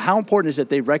 How important is that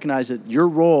they recognize that your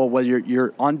role, whether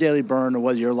you're on Daily Burn or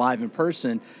whether you're live in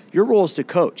person, your role is to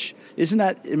coach. Isn't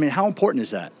that, how important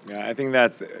is that? Yeah, I think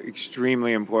that's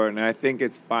extremely important. And I think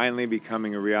it's finally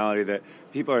becoming a reality that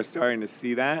people are starting to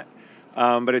see that.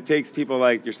 But it takes people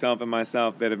like yourself and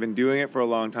myself that have been doing it for a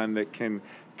long time that can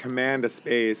command a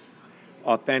space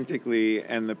authentically,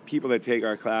 and the people that take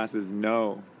our classes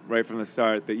know right from the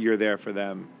start that you're there for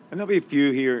them. And there'll be a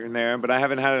few here and there, but I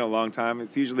haven't had it in a long time.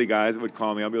 It's usually guys that would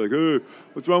call me. I'll be like, "Hey,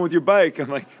 what's wrong with your bike?" I'm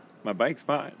like, "My bike's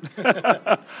fine."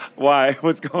 "Why?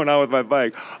 What's going on with my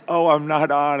bike?" "Oh, I'm not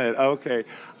on it." "Okay."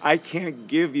 I can't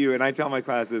give you, and I tell my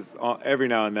classes every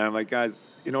now and then, I'm like, "Guys,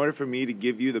 in order for me to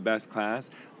give you the best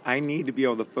class, I need to be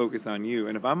able to focus on you.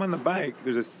 And if I'm on the bike,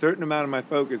 there's a certain amount of my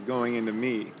focus going into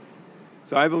me.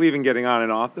 So I believe in getting on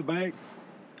and off the bike,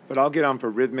 but I'll get on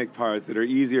for rhythmic parts that are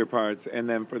easier parts, and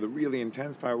then for the really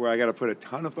intense part where I got to put a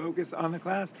ton of focus on the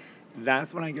class,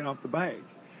 that's when I get off the bike.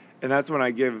 And that's when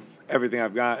I give everything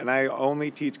I've got, and I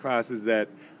only teach classes that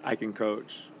I can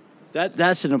coach."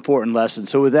 That's an important lesson.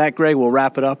 So with that, Greg, we'll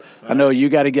wrap it up. I know you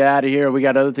got to get out of here. We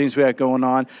got other things we got going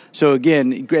on. So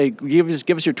again, Greg, give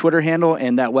us your Twitter handle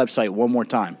and that website one more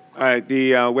time. All right,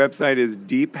 the website is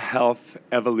Deep Health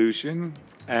Evolution,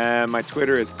 and my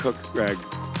Twitter is Cook Greg.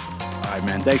 All right,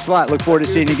 man. Thanks a lot. Look forward to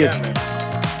seeing you again.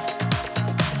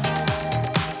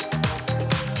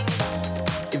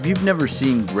 If you've never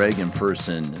seen Gregg in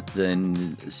person,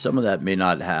 then some of that may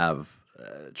not have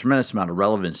a tremendous amount of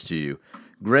relevance to you.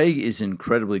 Gregg is in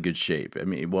incredibly good shape.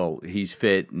 He's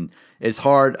fit, and it's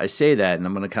hard. I say that, and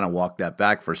I'm going to kind of walk that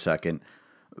back for a second,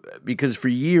 because for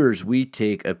years we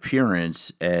take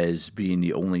appearance as being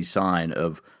the only sign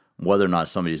of whether or not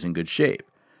somebody's in good shape.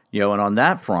 And on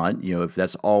that front, if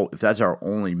that's our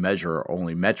only measure, our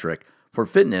only metric for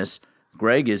fitness,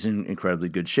 Gregg is in incredibly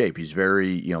good shape. He's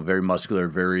very, very muscular,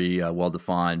 very well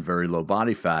defined, very low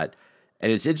body fat,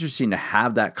 and it's interesting to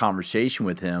have that conversation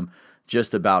with him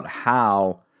just about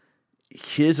how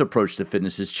his approach to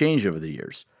fitness has changed over the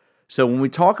years. So when we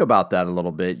talk about that a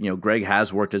little bit, Gregg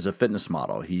has worked as a fitness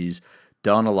model. He's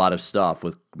done a lot of stuff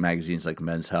with magazines like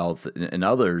Men's Health and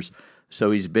others.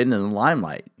 So he's been in the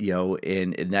limelight,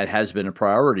 and that has been a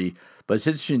priority. But it's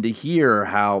interesting to hear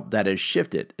how that has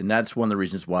shifted. And that's one of the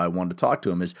reasons why I wanted to talk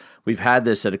to him is we've had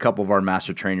this at a couple of our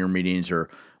master trainer meetings, or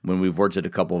when we've worked at a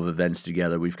couple of events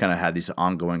together, we've kind of had these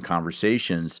ongoing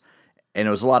conversations. And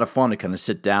it was a lot of fun to kind of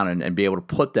sit down and be able to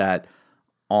put that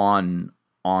on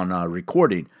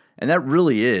recording. And that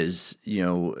really is,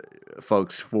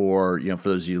 folks, for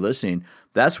those of you listening,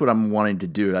 that's what I'm wanting to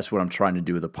do. That's what I'm trying to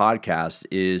do with the podcast,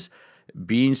 is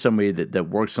being somebody that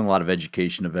works in a lot of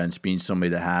education events, being somebody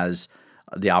that has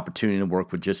the opportunity to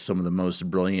work with just some of the most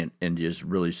brilliant and just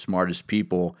really smartest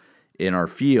people in our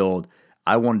field.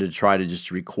 I wanted to try to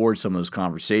just record some of those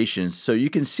conversations so you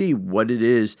can see what it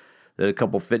is that a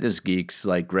couple fitness geeks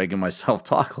like Gregg and myself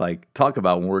talk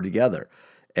about when we're together.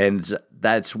 And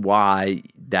that's why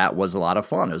that was a lot of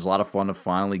fun. It was a lot of fun to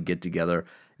finally get together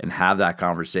and have that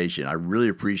conversation. I really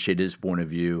appreciate his point of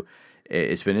view.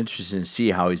 It's been interesting to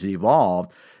see how he's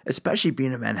evolved, especially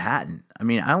being in Manhattan.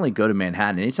 I only go to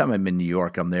Manhattan. Anytime I'm in New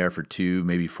York, I'm there for 2,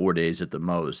 maybe 4 days at the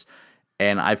most.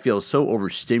 And I feel so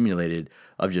overstimulated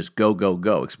of just go, go,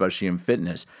 go, especially in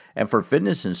fitness. And for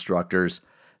fitness instructors,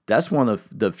 that's one of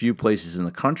the few places in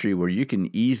the country where you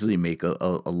can easily make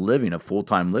a living, a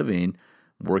full-time living,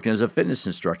 working as a fitness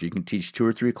instructor. You can teach 2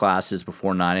 or 3 classes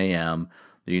before 9 a.m.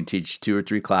 You can teach 2 or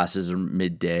 3 classes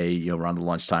midday, around the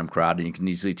lunchtime crowd, and you can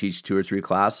easily teach 2 or 3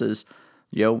 classes,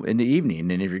 in the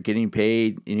evening. And if you're getting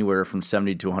paid anywhere from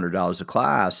 $70 to $100 a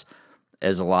class,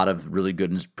 as a lot of really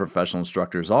good professional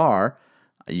instructors are,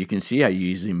 you can see how you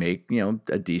easily make,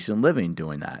 a decent living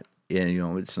doing that.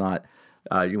 And, it's not,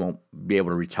 you won't be able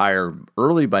to retire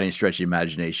early by any stretch of the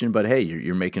imagination, but hey,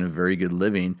 you're making a very good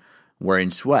living wearing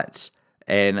sweats.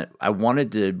 And I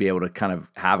wanted to be able to kind of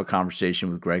have a conversation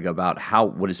with Gregg about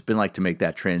what it's been like to make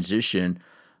that transition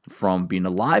from being a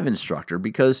live instructor,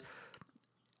 because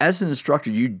as an instructor,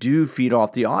 you do feed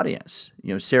off the audience.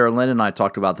 Sarah Lynn and I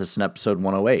talked about this in episode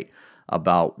 108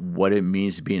 about what it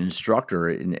means to be an instructor,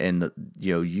 and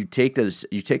you take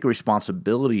a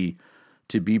responsibility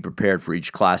to be prepared for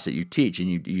each class that you teach,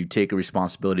 and you take a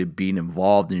responsibility of being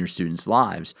involved in your students'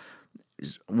 lives.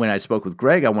 when I spoke with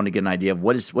Gregg, I wanted to get an idea of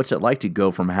what's it like to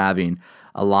go from having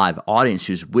a live audience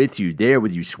who's with you, there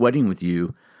with you, sweating with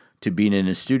you, to being in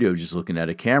a studio just looking at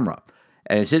a camera.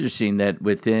 And it's interesting that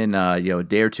within a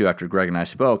day or two after Gregg and I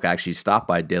spoke, I actually stopped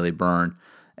by Daily Burn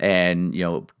and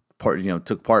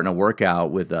took part in a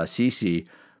workout with Cece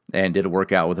and did a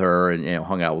workout with her and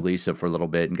hung out with Lisa for a little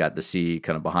bit and got to see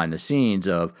kind of behind the scenes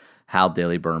of how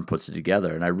Daily Burn puts it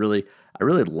together. And I really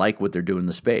like what they're doing in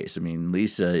the space. I mean,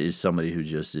 Lisa is somebody who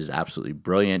just is absolutely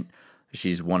brilliant.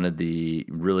 She's one of the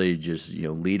really just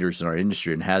leaders in our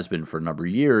industry and has been for a number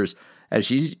of years. As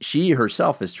she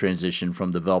herself has transitioned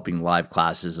from developing live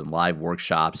classes and live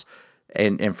workshops,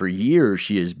 and for years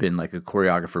she has been like a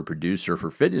choreographer producer for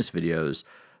fitness videos.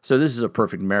 So this is a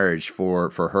perfect marriage for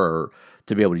her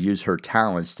to be able to use her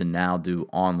talents to now do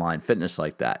online fitness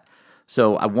like that.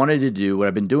 So I wanted to do what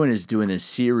I've been doing is doing this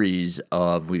series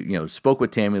of we spoke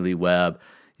with Tammy Lee Webb,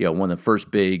 one of the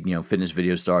first big fitness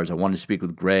video stars. I wanted to speak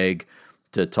with Gregg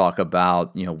to talk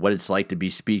about what it's like to be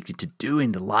speaking to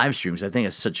doing the live streams. I think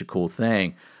it's such a cool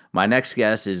thing. My next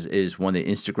guest is one of the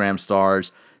Instagram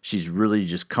stars. She's really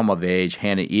just come of age.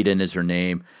 Hannah Eden is her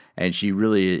name, and she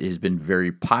really has been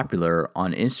very popular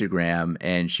on Instagram,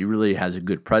 and she really has a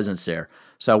good presence there.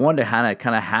 So I wanted to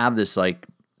kind of have this like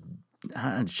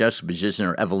juxtaposition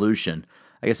or evolution.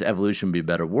 I guess evolution would be a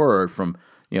better word, from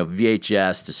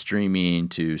VHS to streaming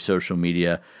to social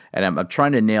media. And I'm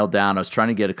trying to nail down, I was trying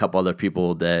to get a couple other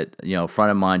people that, a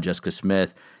friend of mine, Jessica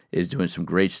Smith, is doing some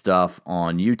great stuff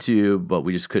on YouTube, but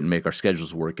we just couldn't make our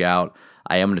schedules work out.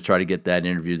 I am going to try to get that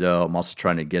interview, though. I'm also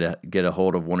trying to get a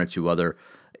hold of one or two other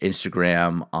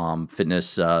Instagram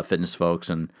fitness folks,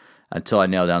 and until I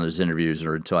nail down those interviews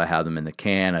or until I have them in the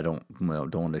can, I don't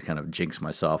want to kind of jinx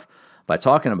myself by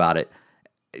talking about it.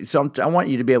 So I want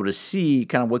you to be able to see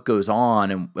kind of what goes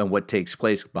on and what takes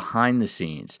place behind the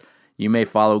scenes. You may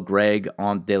follow Gregg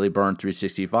on Daily Burn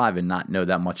 365 and not know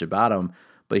that much about him,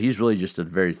 but he's really just a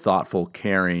very thoughtful,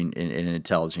 caring, and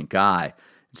intelligent guy.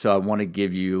 So I want to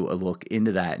give you a look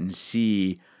into that and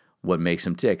see what makes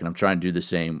him tick. And I'm trying to do the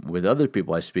same with other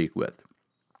people I speak with.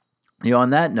 On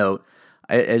that note,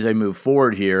 as I move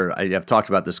forward here, I've talked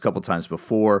about this a couple times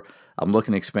before. I'm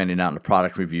looking at expanding out into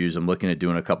product reviews. I'm looking at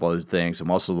doing a couple other things. I'm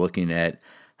also looking at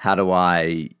how do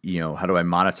I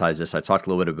monetize this? I talked a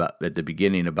little bit about at the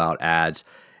beginning about ads,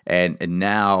 and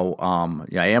now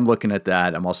I am looking at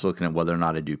that. I'm also looking at whether or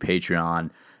not I do Patreon,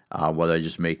 whether I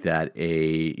just make that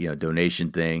a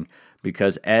donation thing.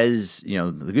 Because as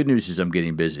the good news is I'm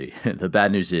getting busy. The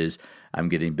bad news is I'm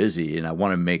getting busy, and I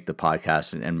want to make the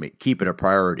podcast and keep it a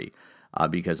priority.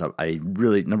 Because I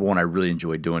really, number one, I really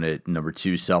enjoy doing it. Number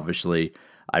two, selfishly,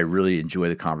 I really enjoy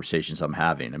the conversations I'm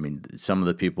having. I mean, some of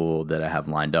the people that I have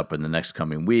lined up in the next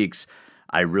coming weeks,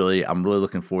 I'm really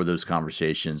looking forward to those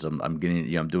conversations. I'm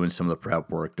getting, I'm doing some of the prep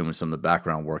work, doing some of the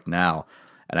background work now,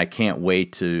 and I can't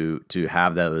wait to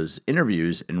have those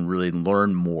interviews and really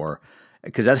learn more.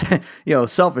 Because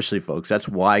that's, selfishly, folks, that's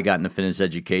why I got into fitness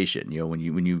education. When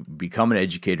you become an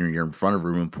educator and you're in front of a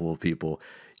room full of people,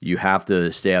 you have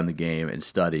to stay on the game and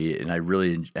study, and I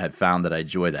really have found that I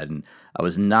enjoy that. And I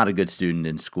was not a good student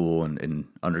in school and in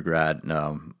undergrad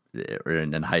or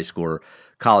in high school or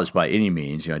college by any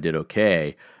means. I did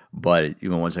okay, but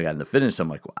even once I got into fitness, I'm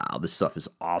like, wow, this stuff is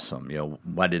awesome.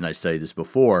 Why didn't I study this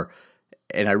before?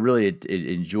 And I really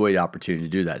enjoy the opportunity to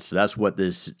do that. So that's what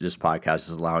this podcast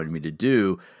is allowing me to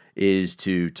do, is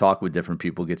to talk with different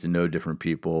people, get to know different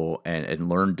people, and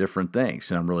learn different things.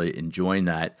 And I'm really enjoying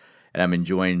that. And I'm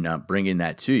enjoying bringing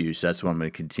that to you. So that's what I'm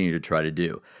going to continue to try to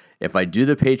do. If I do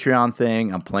the Patreon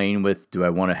thing, I'm playing with, do I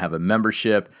want to have a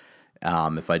membership?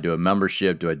 If I do a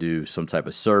membership, do I do some type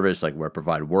of service, like where I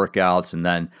provide workouts? And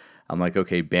then I'm like,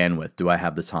 okay, bandwidth. Do I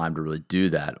have the time to really do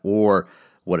that? Or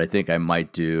what I think I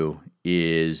might do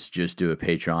is just do a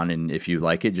Patreon, and if you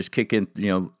like it, just kick in.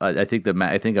 I think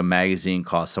a magazine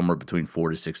costs somewhere between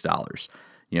 $4 to $6.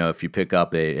 If you pick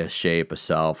up a Shape, a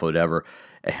Self, whatever.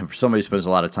 And for somebody who spends a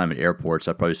lot of time at airports,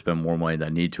 I probably spend more money than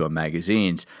I need to on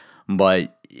magazines.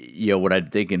 But what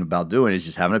I'm thinking about doing is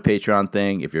just having a Patreon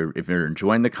thing. If you're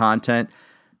enjoying the content,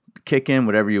 kick in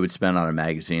whatever you would spend on a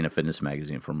magazine, a fitness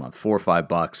magazine for a month, $4 or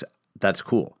 $5. That's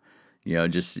cool.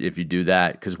 Just if you do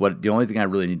that, because the only thing I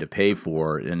really need to pay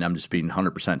for, and I'm just being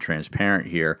 100% transparent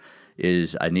here,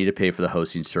 is I need to pay for the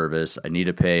hosting service. I need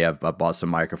to pay. I've bought some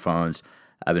microphones.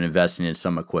 I've been investing in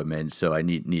some equipment, so I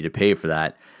need to pay for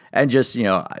that. And just,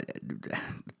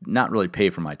 not really pay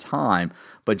for my time,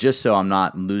 but just so I'm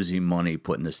not losing money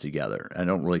putting this together. I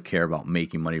don't really care about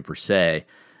making money per se,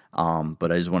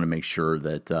 but I just want to make sure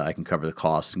that I can cover the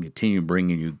costs and continue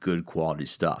bringing you good quality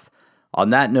stuff. On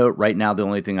that note, right now, the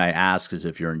only thing I ask is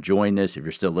if you're enjoying this, if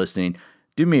you're still listening,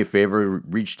 do me a favor,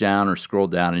 reach down or scroll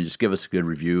down and just give us a good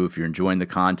review if you're enjoying the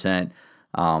content.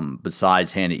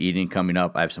 Besides Hannah Eating coming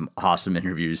up, I have some awesome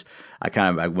interviews. I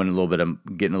went a little bit, I'm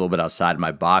getting a little bit outside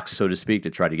my box, so to speak, to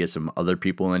try to get some other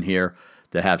people in here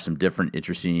that have some different,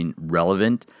 interesting,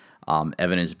 relevant,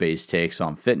 evidence-based takes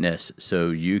on fitness so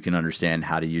you can understand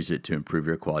how to use it to improve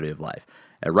your quality of life.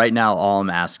 And right now, all I'm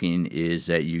asking is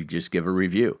that you just give a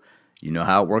review. You know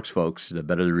how it works, folks. The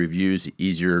better the reviews, the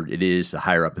easier it is, the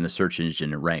higher up in the search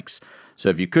engine it ranks. So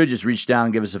if you could just reach down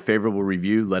and give us a favorable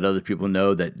review, let other people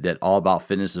know that All About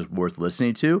Fitness is worth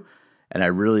listening to. And I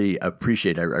really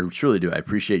appreciate it. I truly do. I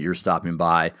appreciate your stopping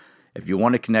by. If you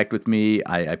want to connect with me,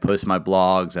 I post my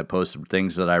blogs. I post some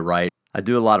things that I write. I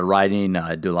do a lot of writing.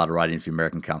 I do a lot of writing for the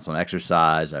American Council on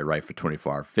Exercise. I write for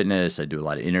 24 Hour Fitness. I do a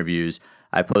lot of interviews.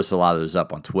 I post a lot of those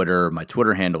up on Twitter. My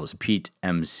Twitter handle is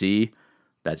PeteMC.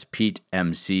 That's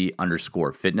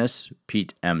PeteMC_fitness.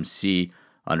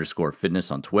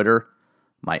 PeteMC_fitness on Twitter.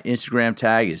 My Instagram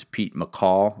tag is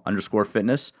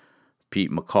PeteMcCall_fitness.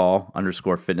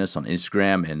 PeteMcCall_fitness on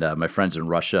Instagram. And my friends in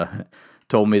Russia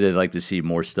told me they'd like to see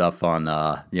more stuff on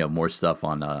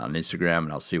Instagram,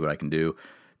 and I'll see what I can do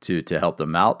to help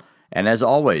them out. And as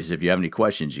always, if you have any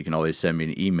questions, you can always send me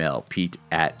an email,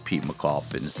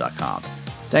 pete@PeteMcCallFitness.com.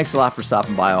 Thanks a lot for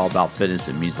stopping by All About Fitness.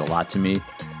 It means a lot to me,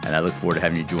 and I look forward to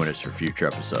having you join us for future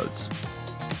episodes.